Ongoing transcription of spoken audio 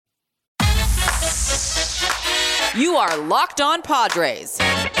You are Locked On Padres.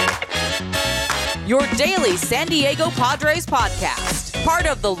 Your daily San Diego Padres podcast. Part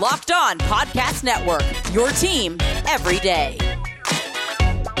of the Locked On Podcast Network. Your team every day.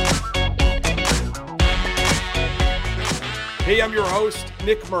 Hey, I'm your host,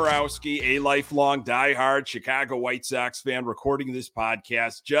 Nick Morawski, a lifelong diehard Chicago White Sox fan, recording this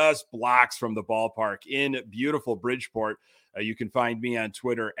podcast just blocks from the ballpark in beautiful Bridgeport. You can find me on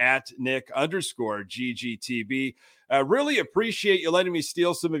Twitter at Nick_GGTB. Really appreciate you letting me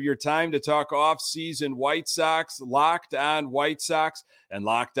steal some of your time to talk off-season White Sox. Locked On White Sox and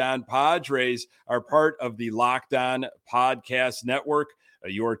Locked On Padres are part of the Locked On Podcast Network,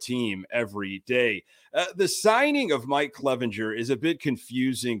 your team every day. The signing of Mike Clevinger is a bit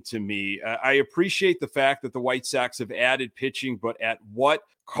confusing to me. I appreciate the fact that the White Sox have added pitching, but at what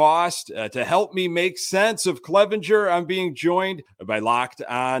cost? To help me make sense of Clevinger, I'm being joined by Locked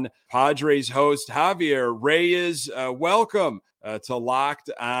On Padres host Javier Reyes. Welcome to Locked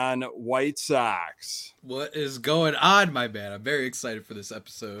On White Sox. What is going on, my man? I'm very excited for this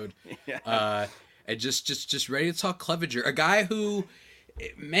episode. Yeah. And just ready to talk Clevinger, a guy who,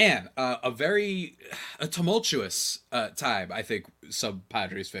 man, a tumultuous time, I think some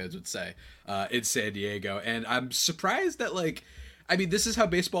Padres fans would say, in San Diego. And I'm surprised that, this is how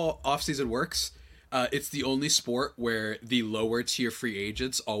baseball offseason works. It's the only sport where the lower tier free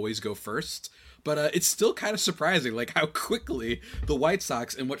agents always go first. But it's still kind of surprising, how quickly the White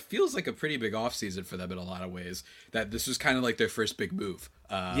Sox, in what feels like a pretty big offseason for them in a lot of ways, that this was kind of like their first big move.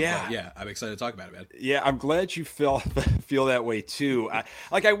 Yeah, I'm excited to talk about it, man. Yeah, I'm glad you feel that way too.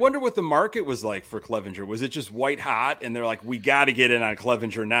 I wonder what the market was like for Clevinger. Was it just white hot, and they're like, we got to get in on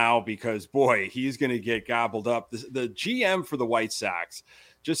Clevinger now because boy, he's going to get gobbled up. The GM for the White Sox,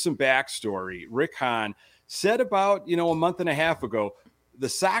 just some backstory. Rick Hahn said about a month and a half ago, the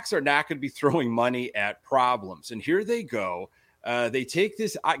Sox are not going to be throwing money at problems, and here they go. They take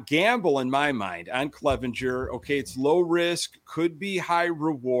this gamble, in my mind, on Clevinger. Okay, it's low risk, could be high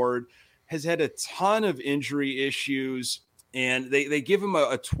reward, has had a ton of injury issues, and they give him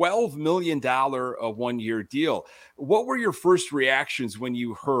a $12 million a one-year deal. What were your first reactions when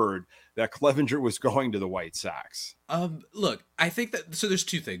you heard that Clevinger was going to the White Sox? Look, I think so there's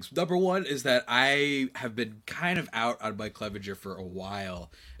two things. Number one is that I have been kind of out on Mike Clevinger for a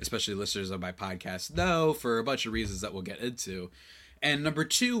while, especially listeners of my podcast know, for a bunch of reasons that we'll get into. And number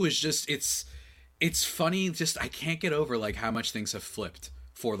two is just, it's funny, just I can't get over how much things have flipped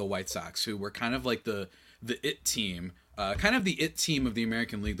for the White Sox, who were kind of like the it team, kind of the it team of the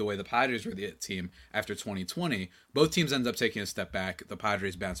American League, the way the Padres were the it team after 2020. Both teams ended up taking a step back. The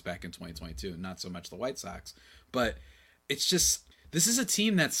Padres bounced back in 2022, not so much the White Sox. But it's just, this is a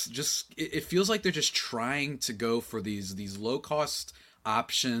team that's just, it feels like they're just trying to go for these low-cost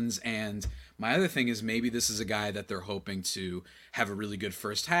options. And my other thing is maybe this is a guy that they're hoping to have a really good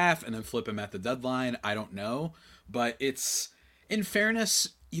first half and then flip him at the deadline. I don't know. But it's, in fairness,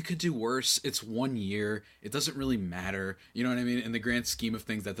 you could do worse. It's 1 year. It doesn't really matter. You know what I mean? In the grand scheme of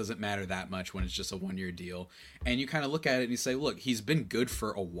things, that doesn't matter that much when it's just a 1 year deal. And you kind of look at it and you say, look, he's been good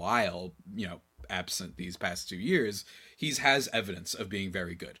for a while, absent these past 2 years. He has evidence of being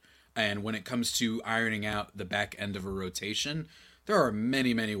very good. And when it comes to ironing out the back end of a rotation, there are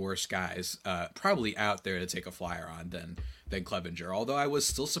many, many worse guys probably out there to take a flyer on than Clevinger. Although I was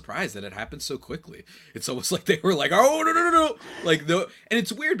still surprised that it happened so quickly. It's almost like they were like, oh, no. And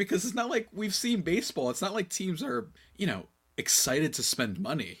it's weird because it's not like we've seen baseball. It's not like teams are, excited to spend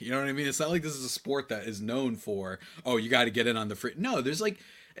money. You know what I mean? It's not like this is a sport that is known for, oh, you got to get in on the free. No, there's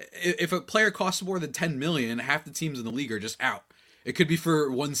if a player costs more than $10 million, half the teams in the league are just out. It could be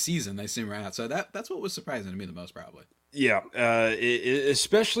for one season they seem right out. So that's what was surprising to me the most, probably. Yeah,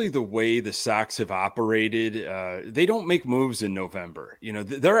 especially the way the Sox have operated. They don't make moves in November.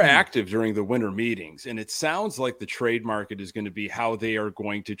 They're active during the winter meetings, and it sounds like the trade market is going to be how they are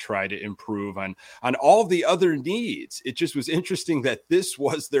going to try to improve on all the other needs. It just was interesting that this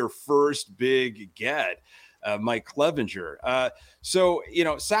was their first big get. Mike Clevinger. So,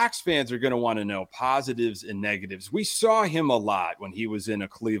 Sox fans are going to want to know positives and negatives. We saw him a lot when he was in a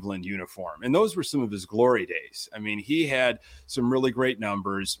Cleveland uniform, and those were some of his glory days. I mean, he had some really great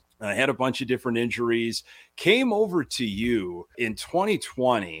numbers, had a bunch of different injuries, came over to you in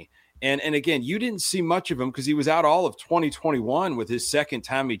 2020. And again, you didn't see much of him because he was out all of 2021 with his second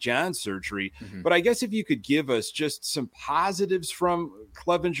Tommy John surgery. Mm-hmm. But I guess if you could give us just some positives from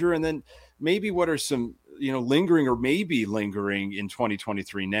Clevinger, and then maybe what are some lingering or maybe lingering in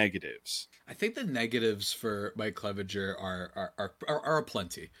 2023 negatives. I think the negatives for Mike Clevinger are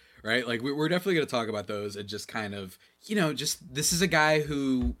aplenty, right? We're definitely going to talk about those and just kind of, just this is a guy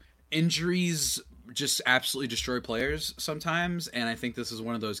who injuries just absolutely destroy players sometimes, and I think this is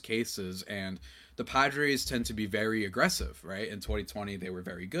one of those cases. And the Padres tend to be very aggressive, right? In 2020, they were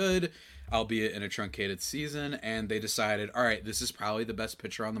very good, albeit in a truncated season, and they decided, all right, this is probably the best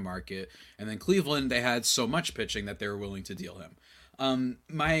pitcher on the market. And then Cleveland, they had so much pitching that they were willing to deal him.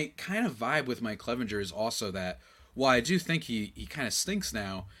 My kind of vibe with Mike Clevinger is also that while I do think he kind of stinks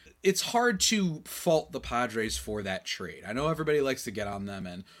now, it's hard to fault the Padres for that trade. I know everybody likes to get on them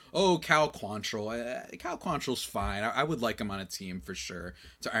and, Cal Quantrill. Cal Quantrill's fine. I would like him on a team for sure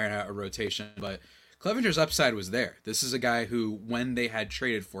to iron out a rotation, but Clevinger's upside was there. This is a guy who, when they had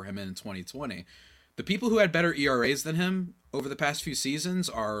traded for him in 2020, the people who had better ERAs than him over the past few seasons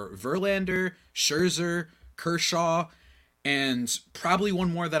are Verlander, Scherzer, Kershaw, and probably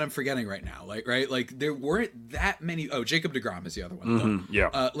one more that I'm forgetting right now. Like there weren't that many. Oh, Jacob deGrom is the other one. Mm-hmm,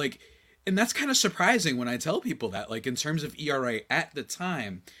 yeah. And that's kind of surprising when I tell people that, like, in terms of ERA at the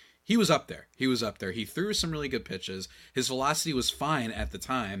time, he was up there. He threw some really good pitches. His velocity was fine at the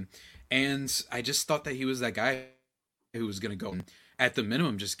time. And I just thought that he was that guy who was going to go at the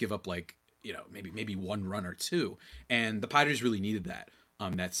minimum, just give up maybe one run or two. And the Padres really needed that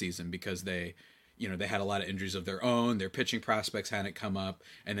that season because they had a lot of injuries of their own. Their pitching prospects hadn't come up.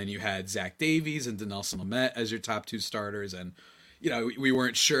 And then you had Zach Davies and Dinelson Lamet as your top two starters. And, we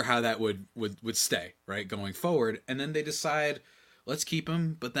weren't sure how that would stay, right, going forward. And then they decide, let's keep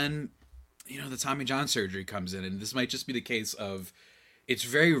him. But then, the Tommy John surgery comes in. And this might just be the case of, it's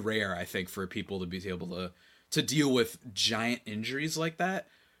very rare, I think, for people to be able to deal with giant injuries like that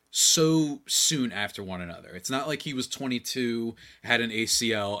so soon after one another. It's not like he was 22, had an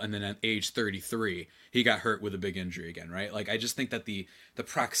ACL, and then at age 33, he got hurt with a big injury again, right? Like, I just think that the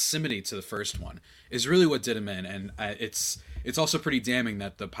proximity to the first one is really what did him in, and it's also pretty damning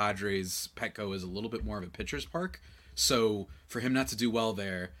that the Padres' Petco is a little bit more of a pitcher's park, so for him not to do well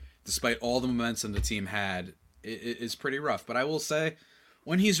there, despite all the momentum the team had, it is pretty rough. But I will say,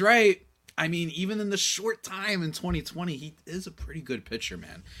 when he's right, I mean, even in the short time in 2020, he is a pretty good pitcher,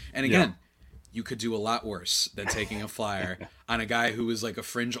 man. And again, you could do a lot worse than taking a flyer on a guy who was like a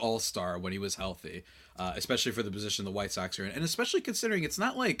fringe all-star when he was healthy, especially for the position the White Sox are in. And especially considering it's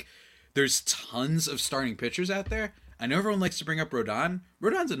not like there's tons of starting pitchers out there. I know everyone likes to bring up Rodon.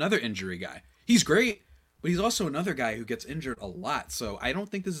 Rodon's another injury guy. He's great, but he's also another guy who gets injured a lot. So I don't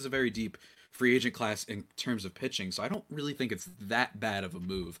think this is a very deep free agent class in terms of pitching. So I don't really think it's that bad of a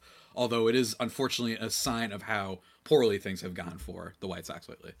move. Although it is unfortunately a sign of how poorly things have gone for the White Sox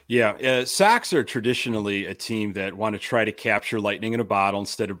lately. Yeah, Sox are traditionally a team that want to try to capture lightning in a bottle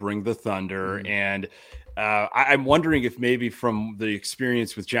instead of bring the thunder. Mm-hmm. And I'm wondering if maybe from the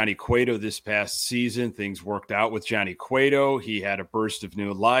experience with Johnny Cueto this past season, things worked out with Johnny Cueto. He had a burst of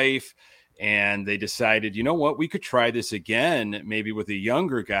new life, and they decided, you know what, we could try this again, maybe with a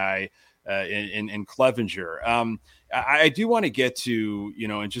younger guy in Clevinger. I do want to get to,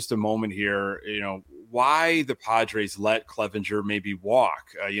 in just a moment here, why the Padres let Clevinger maybe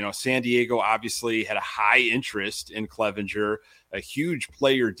walk. San Diego obviously had a high interest in Clevinger, a huge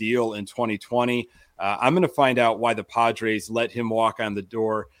player deal in 2020. I'm going to find out why the Padres let him walk on the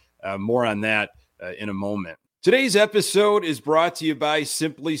door. More on that in a moment. Today's episode is brought to you by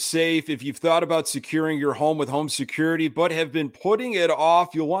Simply Safe. If you've thought about securing your home with home security but have been putting it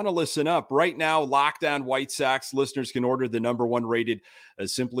off, you'll want to listen up. Right now, Locked On White Sox listeners can order the #1 rated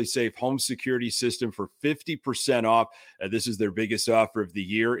Simply Safe home security system for 50% off. This is their biggest offer of the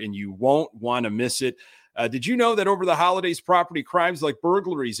year, and you won't want to miss it. Did you know that over the holidays, property crimes like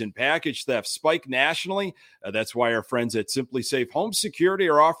burglaries and package theft spike nationally? That's why our friends at Simply Safe Home Security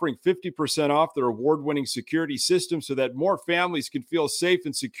are offering 50% off their award-winning security system so that more families can feel safe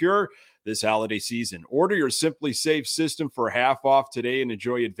and secure this holiday season. Order your Simply Safe system for half off today and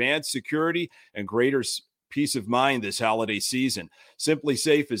enjoy advanced security and greater peace of mind this holiday season. Simply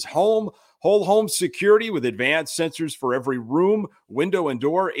Safe is whole home security with advanced sensors for every room, window, and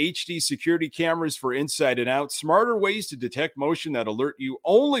door, HD security cameras for inside and out, smarter ways to detect motion that alert you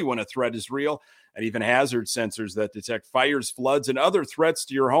only when a threat is real, and even hazard sensors that detect fires, floods, and other threats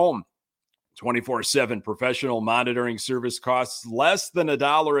to your home. 24/7 professional monitoring service costs less than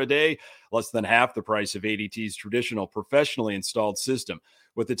 $1 a day, less than half the price of ADT's traditional professionally installed system.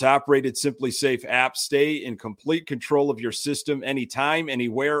 With the top-rated Simply Safe app, stay in complete control of your system anytime,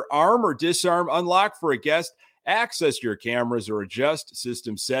 anywhere. Arm or disarm, unlock for a guest, access your cameras, or adjust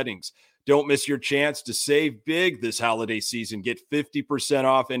system settings. Don't miss your chance to save big this holiday season. Get 50%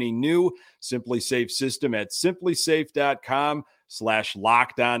 off any new Simply Safe system at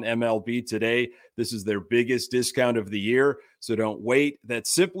simplysafe.com/LockedOnMLB today. This is their biggest discount of the year, so don't wait.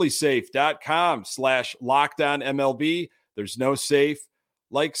 That's simplysafe.com/LockedOnMLB. There's no safe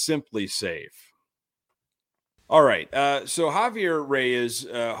like Simply Safe. All right. So Javier Reyes,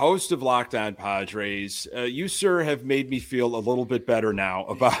 host of Locked On Padres, you, sir, have made me feel a little bit better now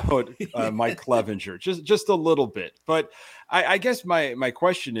about Mike Clevinger, just a little bit. But I guess my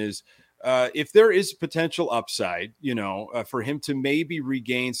question is, if there is potential upside, for him to maybe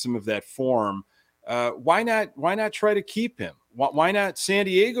regain some of that form, why not try to keep him? Why not San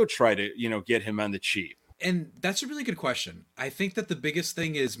Diego try to, get him on the cheap? And that's a really good question. I think that the biggest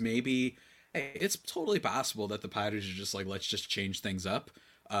thing is maybe, hey, it's totally possible that the Padres are just like, let's just change things up.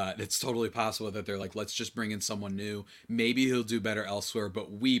 It's totally possible that they're like, let's just bring in someone new. Maybe he'll do better elsewhere,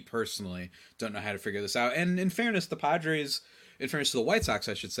 but we personally don't know how to figure this out. And in fairness, the Padres, in fairness to the White Sox,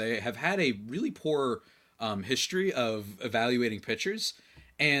 I should say, have had a really poor history of evaluating pitchers.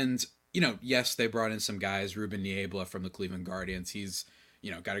 And, yes, they brought in some guys, Ruben Niebla from the Cleveland Guardians. He's,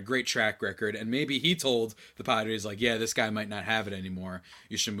 got a great track record, and maybe he told the Padres, like, yeah, this guy might not have it anymore.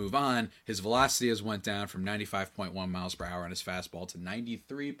 You should move on. His velocity has went down from 95.1 miles per hour on his fastball to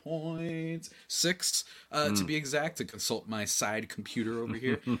 93.6, to be exact, to consult my side computer over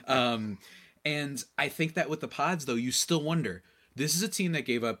here. And I think that with the Pods, though, you still wonder. This is a team that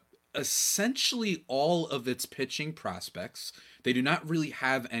gave up essentially all of its pitching prospects. They do not really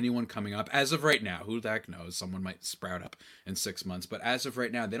have anyone coming up as of right now. Who the heck knows? Someone might sprout up in 6 months. But as of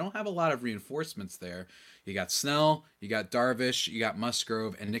right now, they don't have a lot of reinforcements there. You got Snell, you got Darvish, you got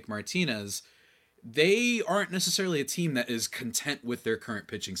Musgrove, and Nick Martinez. They aren't necessarily a team that is content with their current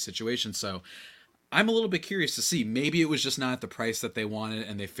pitching situation. So I'm a little bit curious to see. Maybe it was just not at the price that they wanted,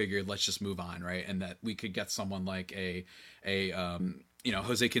 and they figured, let's just move on, right? And that we could get someone like a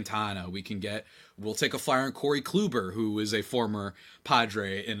Jose Quintana. We'll take a flyer on Corey Kluber, who is a former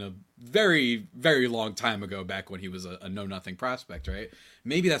Padre in a very, very long time ago, back when he was a know-nothing prospect, right?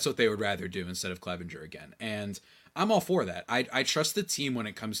 Maybe that's what they would rather do instead of Clevinger again. And I'm all for that. I trust the team when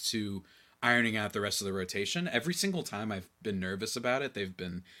it comes to ironing out the rest of the rotation. Every single time I've been nervous about it, they've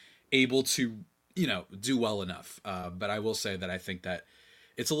been able to, do well enough. But I will say that I think that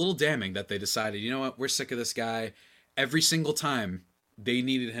it's a little damning that they decided, you know what, we're sick of this guy. Every single time they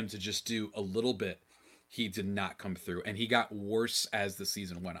needed him to just do a little bit, he did not come through, and he got worse as the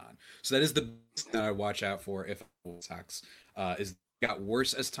season went on. So that is the thing that I watch out for if Sox is got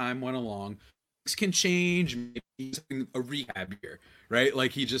worse as time went along. Things can change. Maybe he's having a rehab year, right?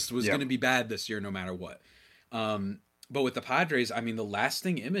 Like he just was going to be bad this year no matter what. But with the Padres, I mean, the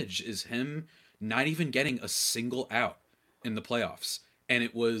lasting image is him not even getting a single out in the playoffs. And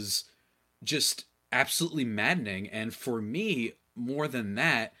it was just absolutely maddening. And for me, more than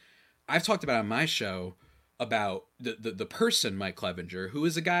that, I've talked about on my show about the person Mike Clevinger, who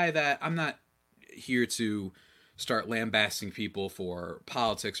is a guy that I'm not here to start lambasting people for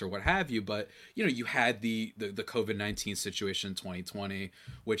politics or what have you, but you had the COVID-19 situation in 2020,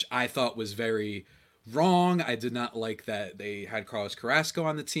 which I thought was very wrong. I did not like that they had Carlos Carrasco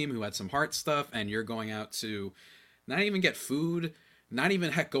on the team who had some heart stuff, and you're going out to not even get food, not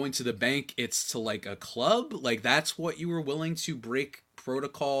even going to the bank. It's to like a club. Like that's what you were willing to break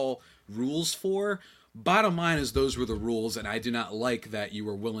protocol rules for. Bottom line is those were the rules, and I do not like that you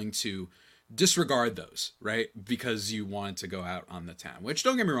were willing to disregard those, right? Because you wanted to go out on the town, which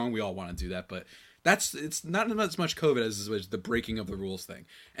don't get me wrong, we all want to do that, but it's not as much COVID as the breaking of the rules thing.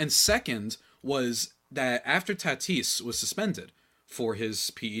 And second was that after Tatis was suspended for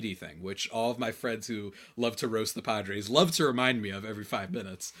his PED thing, which all of my friends who love to roast the Padres love to remind me of every 5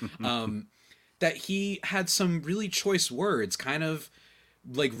 minutes, that he had some really choice words, kind of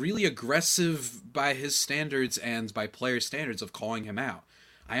like really aggressive by his standards and by player standards of calling him out.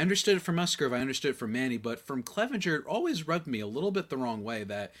 I understood it from Musgrove, I understood it from Manny, but from Clevinger, it always rubbed me a little bit the wrong way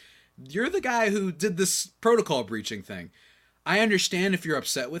that you're the guy who did this protocol breaching thing. I understand if you're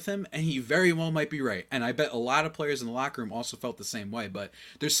upset with him, and he very well might be right. And I bet a lot of players in the locker room also felt the same way. But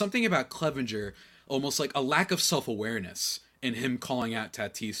there's something about Clevinger, almost like a lack of self-awareness in him calling out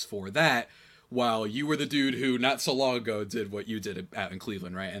Tatis for that, while you were the dude who not so long ago did what you did out in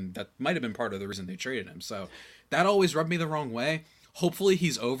Cleveland, right? And that might have been part of the reason they traded him. So that always rubbed me the wrong way. Hopefully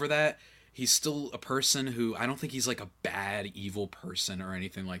he's over that. He's still a person who, I don't think he's like a bad, evil person or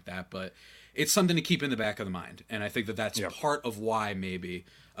anything like that, but it's something to keep in the back of the mind. And I think that that's part of why maybe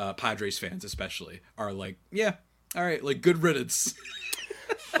Padres fans especially are like, yeah, all right, like good riddance.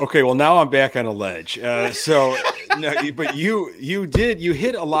 Okay, well now I'm back on a ledge. So, no, but you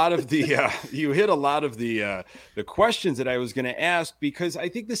hit a lot of the questions that I was going to ask, because I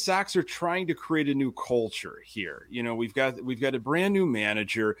think the Sox are trying to create a new culture here. We've got a brand new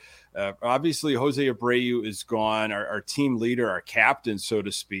manager. Obviously, Jose Abreu is gone, our team leader, our captain, so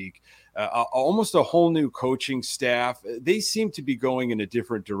to speak. almost a whole new coaching staff. They seem to be going in a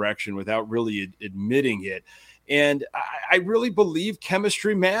different direction without really admitting it. And I really believe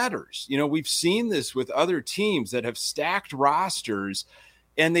chemistry matters. You know, we've seen this with other teams that have stacked rosters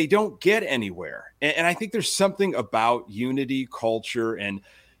and they don't get anywhere. And I think there's something about unity, culture, and,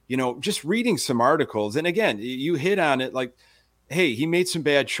 you know, just reading some articles. And again, you hit on it like, hey, he made some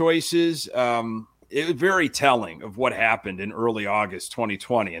bad choices. It was very telling of what happened in early August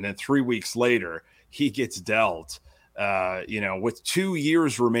 2020. And then 3 weeks later, he gets dealt, with 2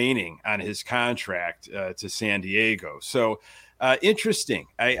 years remaining on his contract to San Diego. So interesting.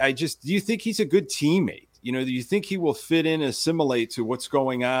 Do you think he's a good teammate? You know, do you think he will fit in, assimilate to what's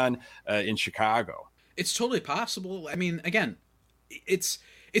going on in Chicago? It's totally possible. I mean, again, it's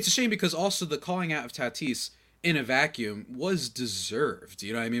a shame because also the calling out of Tatis in a vacuum was deserved.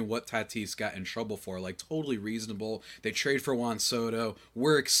 You know what I mean? What Tatis got in trouble for, like, totally reasonable. They trade for Juan Soto.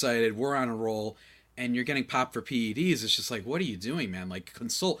 We're excited. We're on a roll. And you're getting popped for PEDs. It's just like, what are you doing, man? Like,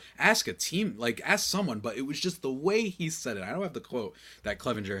 ask a team, like, ask someone. But it was just the way he said it. I don't have the quote that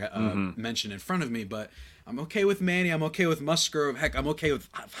Clevenger mentioned in front of me, but I'm okay with Manny. I'm okay with Musgrove. Heck, I'm okay with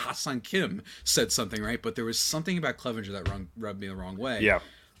Ha-Seong Kim said something, right? But there was something about Clevenger that rubbed me the wrong way. Yeah.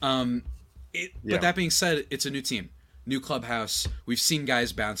 But that being said, it's a new team, new clubhouse. We've seen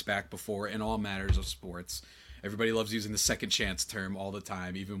guys bounce back before in all matters of sports. Everybody loves using the second chance term all the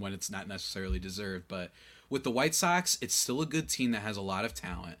time, even when it's not necessarily deserved. But with the White Sox, it's still a good team that has a lot of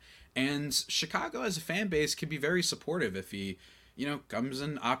talent. And Chicago as a fan base can be very supportive if he, comes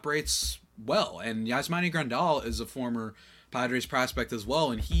and operates well. And Yasmani Grandal is a former Padres prospect as well,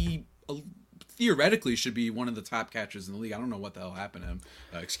 and he theoretically should be one of the top catchers in the league. I don't know what the hell happened to him.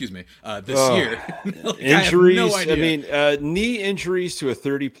 This year. Injuries. I have no idea. Knee injuries to a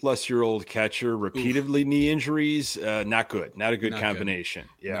 30-plus-year-old catcher, repeatedly knee injuries, not good. Not a good combination.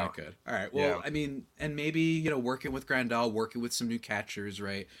 Good. Yeah. Not good. All right. Well, I mean, and maybe, working with Grandal, working with some new catchers,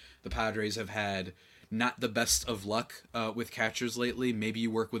 right? The Padres have had not the best of luck with catchers lately. Maybe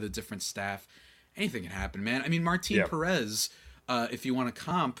you work with a different staff. Anything can happen, man. I mean, Martin Perez, if you want to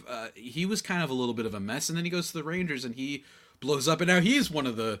comp, he was kind of a little bit of a mess, and then he goes to the Rangers and he blows up, and now he's one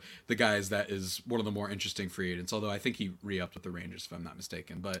of the guys that is one of the more interesting free agents, although I think he re-upped with the Rangers if I'm not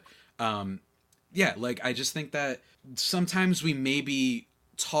mistaken. But I just think that sometimes we maybe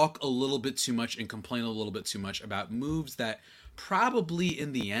talk a little bit too much and complain a little bit too much about moves that probably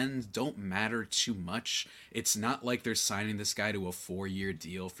in the end don't matter too much. It's not like they're signing this guy to a 4-year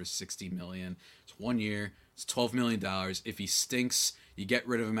deal for $60 million. It's 1 year. It's $12 million. If he stinks, you get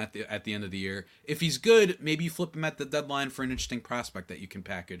rid of him at the end of the year. If he's good, maybe you flip him at the deadline for an interesting prospect that you can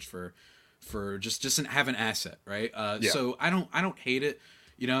package for just have an asset, right? So I don't hate it,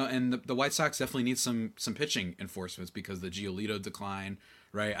 and the White Sox definitely need some pitching enforcements because the Giolito decline,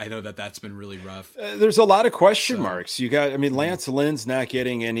 right? I know that's been really rough. There's a lot of question marks. Lance Lynn's not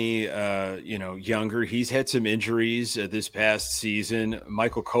getting any, younger. He's had some injuries this past season.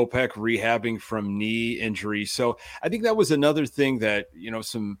 Michael Kopech rehabbing from knee injury. So I think that was another thing that,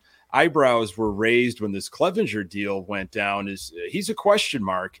 some eyebrows were raised when this Clevenger deal went down is he's a question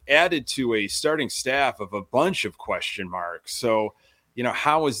mark added to a starting staff of a bunch of question marks. So,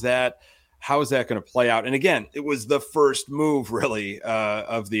 how is that going to play out? And again, it was the first move really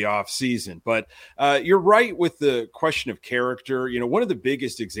of the offseason. But you're right with the question of character. One of the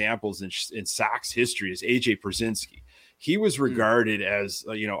biggest examples in Sox history is A.J. Pierzynski. He was regarded as,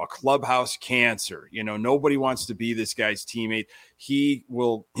 a clubhouse cancer. Nobody wants to be this guy's teammate. He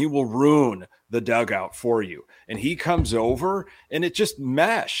will ruin the dugout for you. And he comes over and it just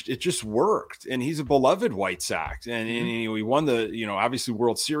meshed. It just worked. And he's a beloved White Sox. And he won the, obviously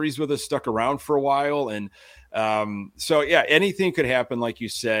World Series with us, stuck around for a while. And anything could happen. Like you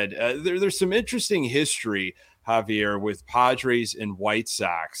said, there's some interesting history, Javier, with Padres and White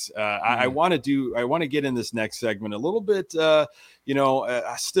Sox. I want to get in this next segment a little bit,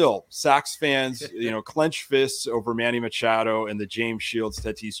 still Sox fans, clench fists over Manny Machado and the James Shields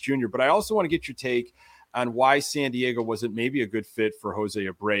Tatis Jr. But I also want to get your take on why San Diego wasn't maybe a good fit for Jose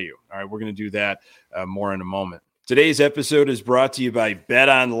Abreu. All right, we're going to do that more in a moment. Today's episode is brought to you by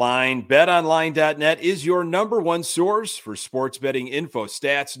BetOnline. BetOnline.net is your number one source for sports betting info,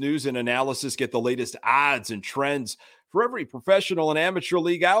 stats, news, and analysis. Get the latest odds and trends for every professional and amateur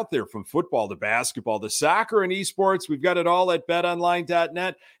league out there, from football to basketball to soccer and esports. We've got it all at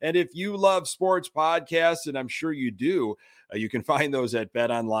BetOnline.net. And if you love sports podcasts, and I'm sure you do, you can find those at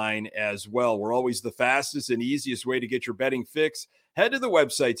BetOnline as well. We're always the fastest and easiest way to get your betting fix. Head to the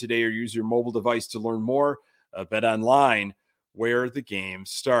website today or use your mobile device to learn more. BetOnline, where the game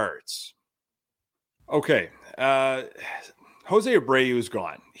starts. Okay. Jose Jose Abreu is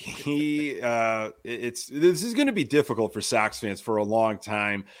gone. This is going to be difficult for Sox fans for a long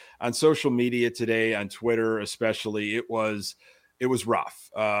time. On social media today, on Twitter especially, it was rough.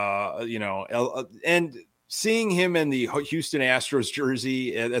 And seeing him in the Houston Astros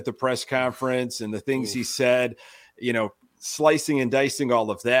jersey at the press conference and the things he said, slicing and dicing all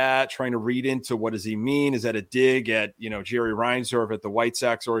of that, trying to read into what does he mean? Is that a dig at, Jerry Reinsdorf at the White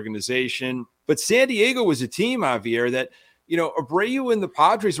Sox organization? But San Diego was a team, Javier, that, Abreu and the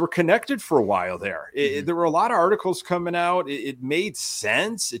Padres were connected for a while there. There were a lot of articles coming out. It made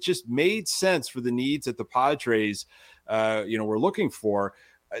sense. It just made sense for the needs that the Padres, were looking for.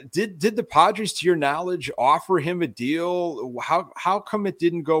 Did the Padres, to your knowledge, offer him a deal? How come it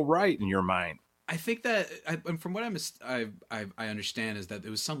didn't go right in your mind? I think that, from what I understand, is that it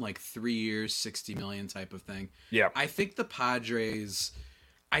was some like 3 years, $60 million type of thing. Yeah, I think the Padres,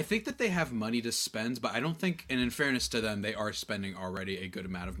 I think that they have money to spend, but I don't think, and in fairness to them, they are spending already a good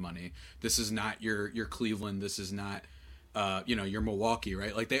amount of money. This is not your Cleveland. This is not, your Milwaukee,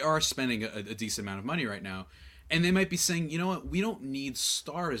 right? Like, they are spending a decent amount of money right now. And they might be saying, you know what, we don't need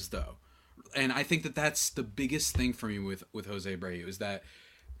stars, though. And I think that that's the biggest thing for me with Jose Abreu, is that,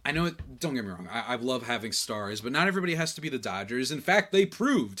 I know don't get me wrong, I love having stars, but not everybody has to be the Dodgers. In fact, they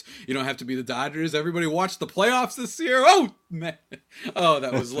proved you don't have to be the Dodgers. Everybody watched the playoffs this year. Oh, man. Oh,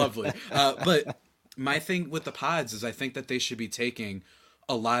 that was lovely. But my thing with the Pods is I think that they should be taking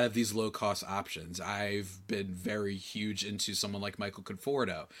a lot of these low-cost options. I've been very huge into someone like Michael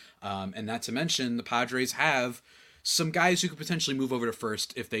Conforto. And not to mention, the Padres have some guys who could potentially move over to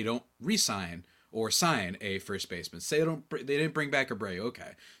first if they don't re-sign or sign a first baseman. Say they didn't bring back Abreu,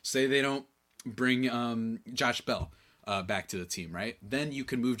 okay. Say they don't bring Josh Bell back to the team, right? Then you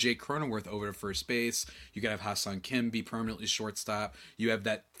can move Jake Cronenworth over to first base. You can have Ha-Seong Kim be permanently shortstop. You have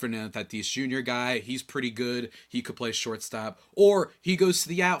that Fernando Tatis Jr. guy. He's pretty good. He could play shortstop. Or he goes to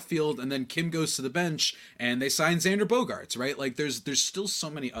the outfield and then Kim goes to the bench and they sign Xander Bogaerts, right? Like there's still so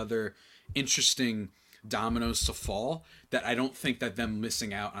many other interesting dominoes to fall that I don't think that them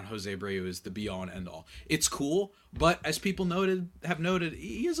missing out on Jose Abreu is the be all and end all. It's cool, but as people have noted,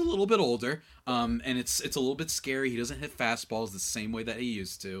 he is a little bit older, and it's a little bit scary. He doesn't hit fastballs the same way that he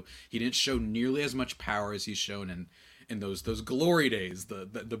used to. He didn't show nearly as much power as he's shown in those glory days,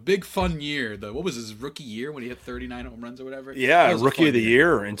 the big fun year. What was his rookie year when he hit 39 home runs or whatever? Yeah, rookie of the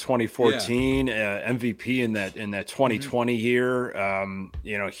year in 2014, MVP in that 2020 year.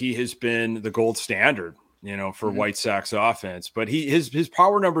 He has been the gold standard, for White Sox offense, but his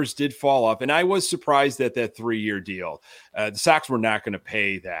power numbers did fall off, and I was surprised at that 3-year deal. The Sox were not going to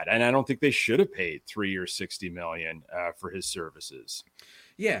pay that, and I don't think they should have paid 3 years, $60 million for his services.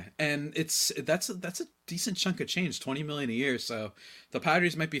 Yeah, and that's a decent chunk of change, $20 million a year. So the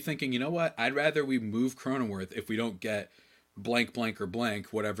Padres might be thinking, you know what? I'd rather we move Cronenworth if we don't get blank, blank, or blank,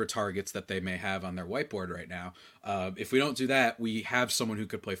 whatever targets that they may have on their whiteboard right now. If we don't do that, we have someone who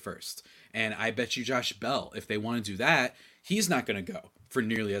could play first. And I bet you Josh Bell, if they want to do that, he's not going to go for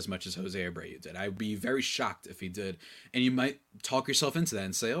nearly as much as Jose Abreu did. I'd be very shocked if he did. And you might talk yourself into that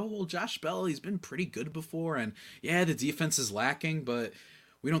and say, oh, well, Josh Bell, he's been pretty good before. And yeah, the defense is lacking, but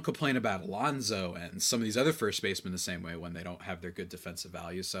we don't complain about Alonso and some of these other first basemen the same way when they don't have their good defensive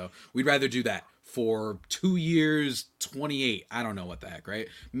value. So we'd rather do that for 2 years, 28. I don't know what the heck, right?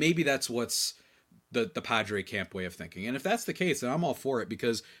 Maybe that's what's the Padre camp way of thinking. And if that's the case, then I'm all for it,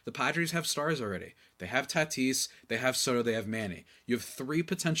 because the Padres have stars already. They have Tatis, they have Soto, they have Manny. You have 3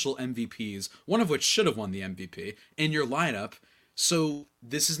 potential MVPs, one of which should have won the MVP, in your lineup. So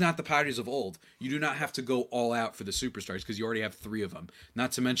this is not the Padres of old. You do not have to go all out for the superstars because you already have 3 of them.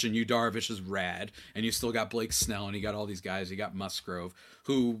 Not to mention Yu Darvish is rad, and you still got Blake Snell, and you got all these guys. You got Musgrove,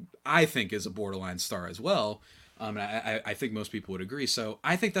 who I think is a borderline star as well. I think most people would agree. So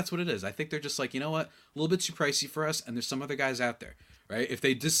I think that's what it is. I think they're just like, you know what, a little bit too pricey for us, and there's some other guys out there, right? If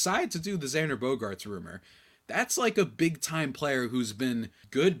they decide to do the Xander Bogaerts rumor, that's like a big-time player who's been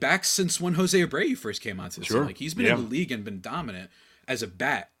good back since when Jose Abreu first came onto the scene. Like, he's been in the league and been dominant as a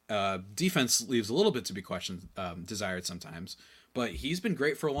bat. Defense leaves a little bit to be questioned, desired sometimes, but he's been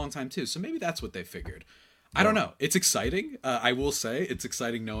great for a long time too. So maybe that's what they figured. I don't know. It's exciting. I will say it's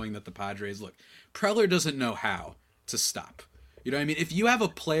exciting knowing that the Padres, look, Preller doesn't know how to stop. You know what I mean? If you have a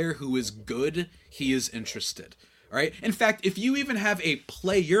player who is good, he is interested. All right. In fact, if you even have a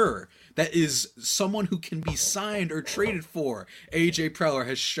player that is someone who can be signed or traded for, AJ Preller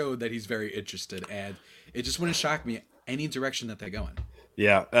has showed that he's very interested, and it just wouldn't shock me any direction that they go in.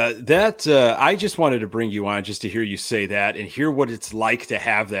 Yeah, I just wanted to bring you on just to hear you say that and hear what it's like to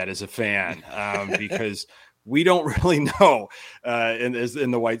have that as a fan, because we don't really know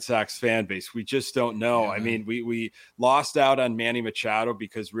in the White Sox fan base. We just don't know. I mean, we lost out on Manny Machado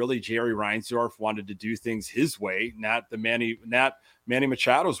because really Jerry Reinsdorf wanted to do things his way, not Manny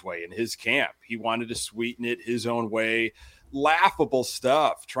Machado's way in his camp. He wanted to sweeten it his own way. Laughable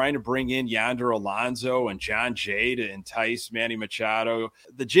stuff, trying to bring in Yonder Alonso and John Jay to entice Manny Machado.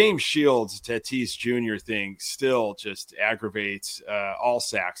 The James Shields Tatis Jr. thing still just aggravates all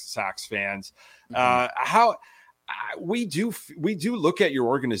Sox fans. How we do look at your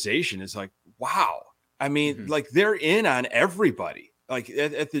organization as like, wow. I mean, like they're in on everybody. Like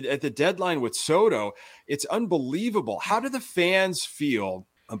at the deadline with Soto, it's unbelievable. How do the fans feel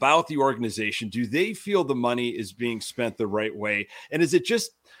about the organization? Do they feel the money is being spent the right way? And is it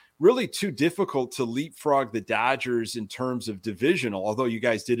just really too difficult to leapfrog the Dodgers in terms of divisional, although you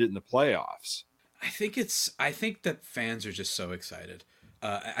guys did it in the playoffs? I think that fans are just so excited.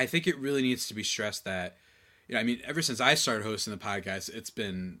 I think it really needs to be stressed that, I mean, ever since I started hosting the podcast, it's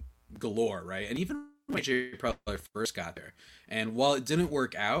been galore, right? And even when Jerry Preller first got there, and while it didn't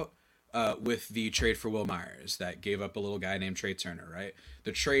work out with the trade for Will Myers that gave up a little guy named Trey Turner, right?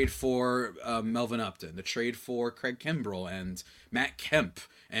 The trade for Melvin Upton, the trade for Craig Kimbrell and Matt Kemp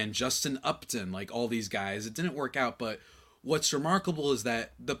and Justin Upton, like all these guys, it didn't work out. But what's remarkable is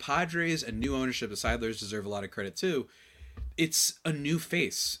that the Padres and new ownership, the Seidlers deserve a lot of credit too. It's a new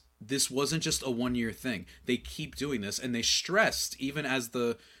face. This wasn't just a one-year thing. They keep doing this, and they stressed even as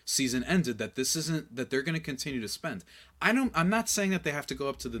the season ended that that they're going to continue to spend. I'm not saying that they have to go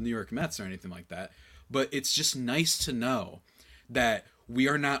up to the New York Mets or anything like that, but it's just nice to know that we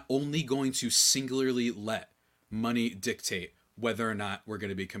are not only going to singularly let money dictate whether or not we're going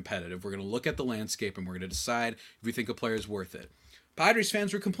to be competitive. We're going to look at the landscape and we're going to decide if we think a player is worth it. Padres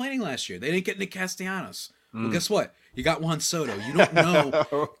fans were complaining last year. They didn't get Nick Castellanos. Well, guess what? You got Juan Soto. You don't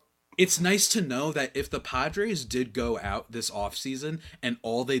know. It's nice to know that if the Padres did go out this offseason and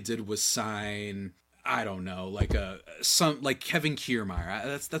all they did was sign, I don't know, like Kevin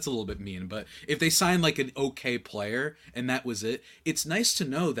Kiermaier. That's a little bit mean, but if they sign like an okay player and that was it, it's nice to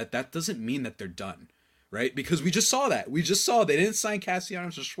know that that doesn't mean that they're done, right? Because we just saw that. We just saw they didn't sign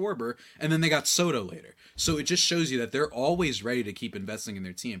Castellanos or Schwarber, and then they got Soto later. So it just shows you that they're always ready to keep investing in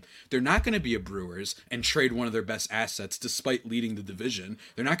their team. They're not going to be a Brewers and trade one of their best assets despite leading the division.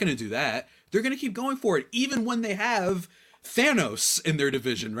 They're not going to do that. They're going to keep going for it, even when they have Thanos in their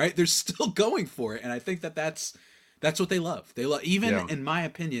division, right? They're still going for it. And I think that that's what they love. They love, even in my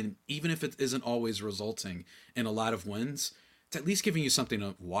opinion, even if it isn't always resulting in a lot of wins, it's at least giving you something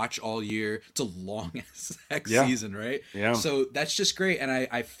to watch all year. It's a long as heck season, right? Yeah. So that's just great. And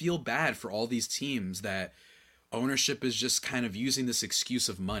I feel bad for all these teams that ownership is just kind of using this excuse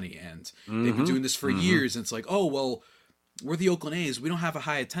of money. And they've been doing this for years. And it's like, oh, well, we're the Oakland A's. We don't have a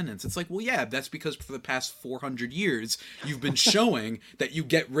high attendance. It's like, well, yeah, that's because for the past 400 years, you've been showing that you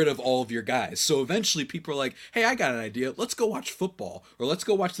get rid of all of your guys. So eventually people are like, hey, I got an idea. Let's go watch football, or let's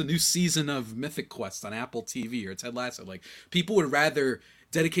go watch the new season of Mythic Quest on Apple TV or Ted Lasso. Like, people would rather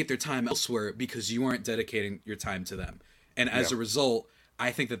dedicate their time elsewhere because you aren't dedicating your time to them. And as a result,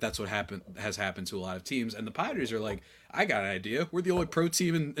 I think that that's what has happened to a lot of teams. And the Padres are like, I got an idea. We're the only pro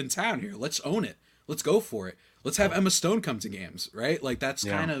team in town here. Let's own it. Let's go for it. Let's have Emma Stone come to games, right? Like, that's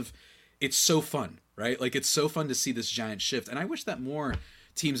kind of, it's so fun, right? Like, it's so fun to see this giant shift. And I wish that more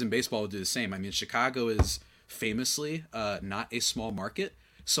teams in baseball would do the same. I mean, Chicago is famously not a small market.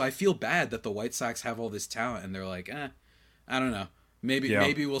 So I feel bad that the White Sox have all this talent and they're like, I don't know.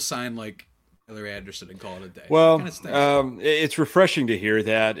 Maybe we'll sign like Tyler Anderson and call it a day. Well, it's refreshing to hear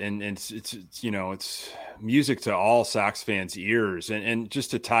that. And it's music to all Sox fans' ears. And just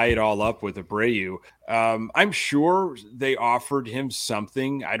to tie it all up with Abreu, I'm sure they offered him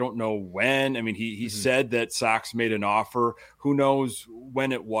something. I don't know when. I mean, he said that Sox made an offer. Who knows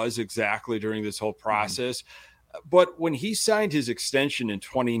when it was exactly during this whole process. But when he signed his extension in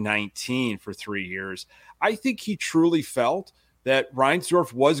 2019 for 3 years, I think he truly felt that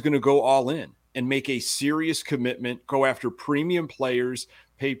Reinsdorf was going to go all in and make a serious commitment, go after premium players,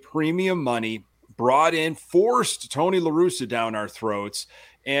 pay premium money, brought in, forced Tony La Russa down our throats,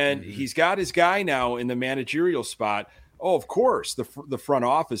 and he's got his guy now in the managerial spot. Oh, of course, the front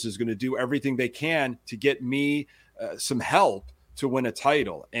office is going to do everything they can to get me some help to win a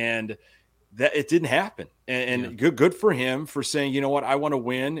title, and that it didn't happen. And good for him for saying, you know what, I want to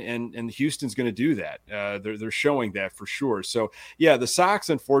win, and Houston's going to do that. They're showing that for sure. So yeah, the Sox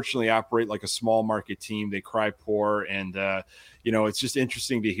unfortunately operate like a small market team. They cry poor, and it's just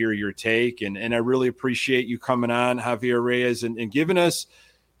interesting to hear your take. And I really appreciate you coming on, Javier Reyes, and giving us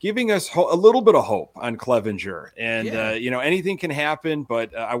giving us a little bit of hope on Clevinger. And, anything can happen,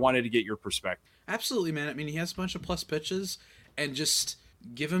 but I wanted to get your perspective. Absolutely, man. I mean, he has a bunch of plus pitches, and just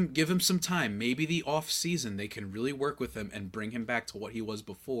give him some time. Maybe the off season they can really work with him and bring him back to what he was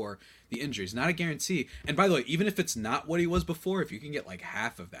before the injuries. Not a guarantee. And by the way, even if it's not what he was before, if you can get like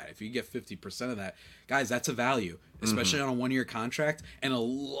half of that, if you get 50% of that, guys, that's a value, especially on a 1-year contract. And a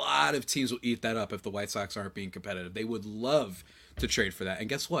lot of teams will eat that up if the White Sox aren't being competitive. They would love to trade for that. And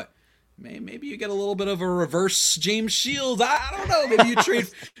guess what? Maybe you get a little bit of a reverse James Shields. I don't know.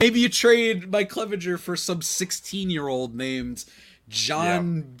 Maybe you trade Mike Clevinger for some 16-year-old named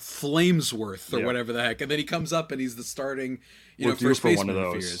John Flamesworth or whatever the heck, and then he comes up and he's the starting, first baseman for one of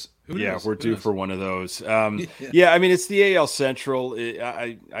those. We're due for one of those. I mean, it's the AL Central.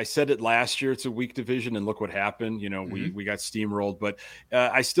 I said it last year. It's a weak division, and look what happened. We got steamrolled, but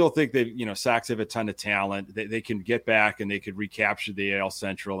I still think that Sox have a ton of talent. They can get back and they could recapture the AL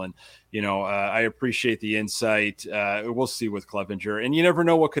Central. And I appreciate the insight. We'll see with Clevinger, and you never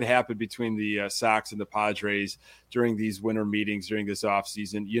know what could happen between the Sox and the Padres during these winter meetings during this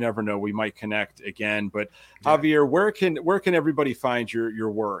offseason. You never know. We might connect again. But Javier, where can everybody find your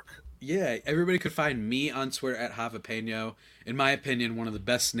work? Yeah, everybody could find me on Twitter at Javapeno. In my opinion, one of the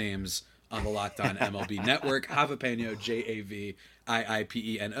best names on the Locked On MLB network. Javapeno,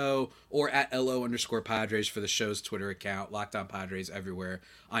 JAVIIPENO, or at LO_Padres for the show's Twitter account. Locked On Padres everywhere.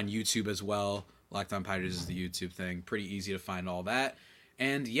 On YouTube as well. Locked On Padres is the YouTube thing. Pretty easy to find all that.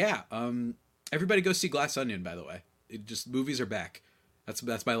 And everybody go see Glass Onion, by the way. Movies are back.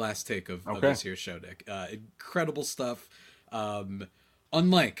 That's my last take of this here show, Nick. Incredible stuff.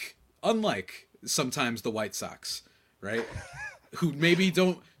 Unlike sometimes the White Sox, right? Who maybe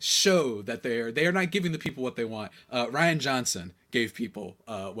don't show that they are not giving the people what they want. Ryan Johnson gave people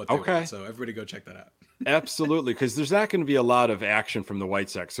what they want. So everybody go check that out. Absolutely, because there's not going to be a lot of action from the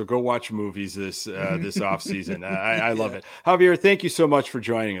White Sox. So go watch movies this offseason. I love it. Javier, thank you so much for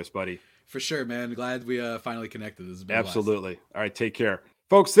joining us, buddy. For sure, man. Glad we finally connected. This has been absolutely. All right, take care.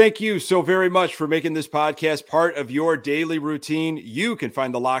 Folks, thank you so very much for making this podcast part of your daily routine. You can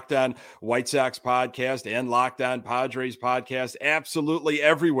find the Locked On White Sox podcast and Locked On Padres podcast absolutely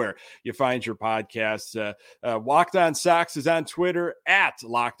everywhere you find your podcasts. Locked On Sox is on Twitter at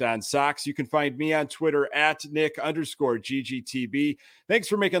Locked On Sox. You can find me on Twitter at Nick_GGTB. Thanks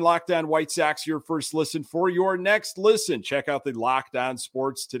for making Locked On White Sox your first listen. For your next listen, check out the Locked On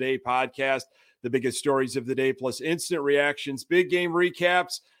Sports Today podcast. The biggest stories of the day, plus instant reactions, big game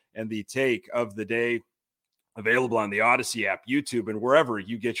recaps, and the take of the day. Available on the Odyssey app, YouTube, and wherever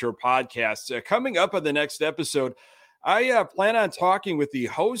you get your podcasts. Coming up on the next episode, I plan on talking with the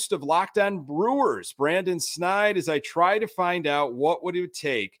host of Locked On Brewers, Brandon Snide, as I try to find out what would it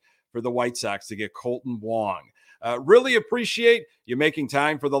take for the White Sox to get Colton Wong. Really appreciate you making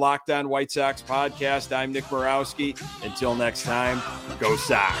time for the Locked On White Sox podcast. I'm Nick Morawski. Until next time, go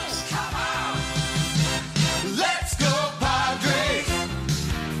Sox.